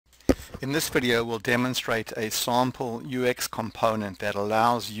In this video, we'll demonstrate a sample UX component that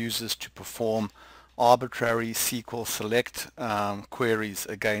allows users to perform arbitrary SQL Select queries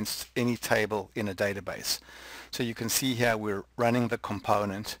against any table in a database. So you can see here we're running the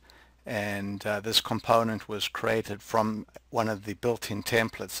component, and this component was created from one of the built-in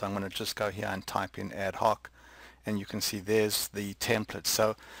templates. So I'm going to just go here and type in ad-hoc, and you can see there's the template.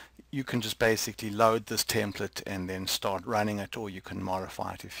 So you can just basically load this template and then start running it, or you can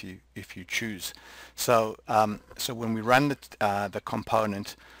modify it if you choose. So so when we run the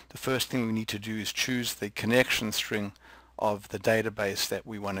component, the first thing we need to do is choose the connection string of the database that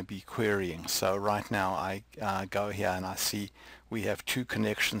we want to be querying. So right now I go here and I see we have two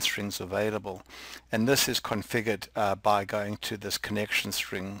connection strings available, and this is configured by going to this connection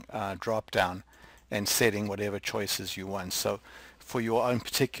string drop down and setting whatever choices you want. So for your own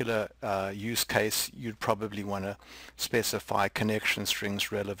particular use case, you'd probably want to specify connection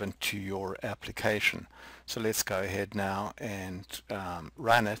strings relevant to your application. So let's go ahead now and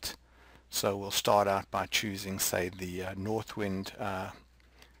run it. So we'll start out by choosing, say, the Northwind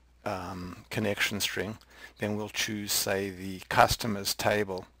connection string. Then we'll choose, say, the customers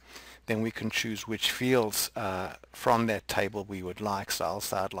table. Then we can choose which fields from that table we would like. So I'll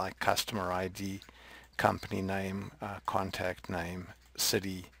start like customer ID, company name, contact name,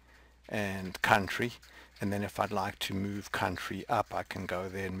 city, and country. And then if I'd like to move country up, I can go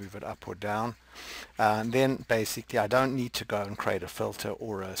there and move it up or down. And then basically I don't need to go and create a filter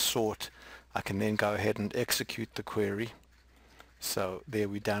or a sort. I can then go ahead and execute the query. So there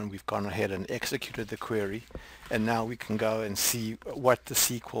we're done. We've gone ahead and executed the query, and now we can go and see what the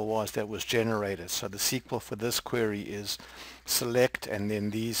SQL was that was generated. So the SQL for this query is select and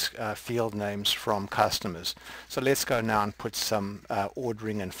then these field names from customers. So let's go now and put some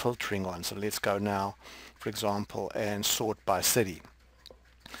ordering and filtering on. So let's go now, for example, and sort by city.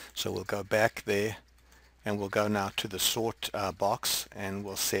 So we'll go back there and we'll go now to the sort box, and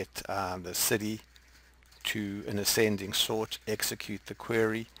we'll set the city to an ascending sort, execute the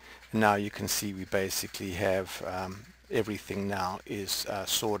query, and now you can see we basically have everything now is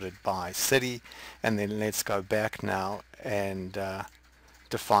sorted by city. And then let's go back now and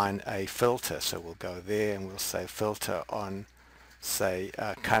define a filter. So we'll go there and we'll say filter on, say,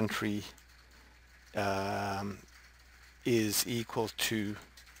 country is equal to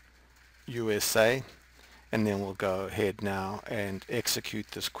USA. And then we'll go ahead now and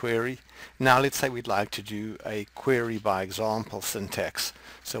execute this query. Now let's say we'd like to do a query by example syntax.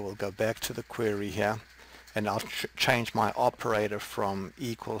 So we'll go back to the query here, and I'll change my operator from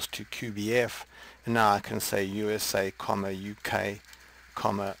equals to QBF, and now I can say USA, UK,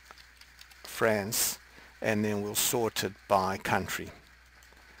 France, and then we'll sort it by country.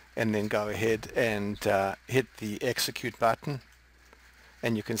 And then go ahead and hit the execute button.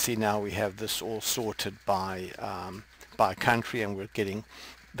 And you can see now we have this all sorted by country, and we're getting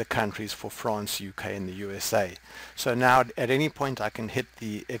the countries for France, UK, and the USA. So now at any point I can hit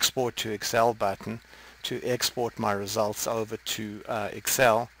the export to Excel button to export my results over to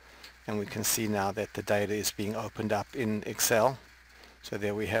Excel, and we can see now that the data is being opened up in Excel. So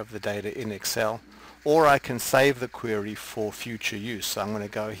there we have the data in Excel. Or I can save the query for future use. So I'm going to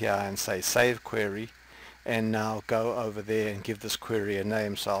go here and say save query, and now go over there and give this query a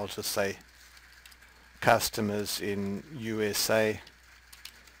name. So I'll just say customers in USA,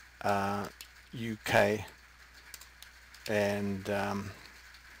 UK, and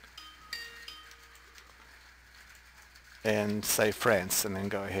say France, and then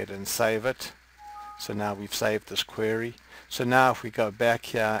go ahead and save it. So now we've saved this query. So now if we go back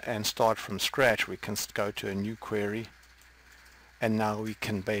here and start from scratch, we can go to a new query, and now we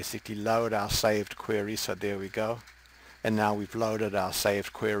can basically load our saved query. So there we go, and now we've loaded our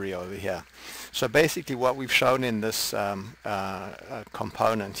saved query over here. So basically what we've shown in this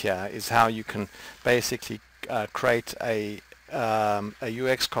component here is how you can basically create a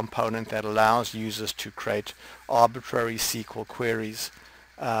UX component that allows users to create arbitrary SQL queries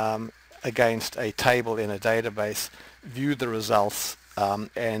against a table in a database, view the results,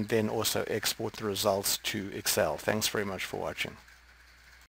 and then also export the results to Excel. Thanks very much for watching.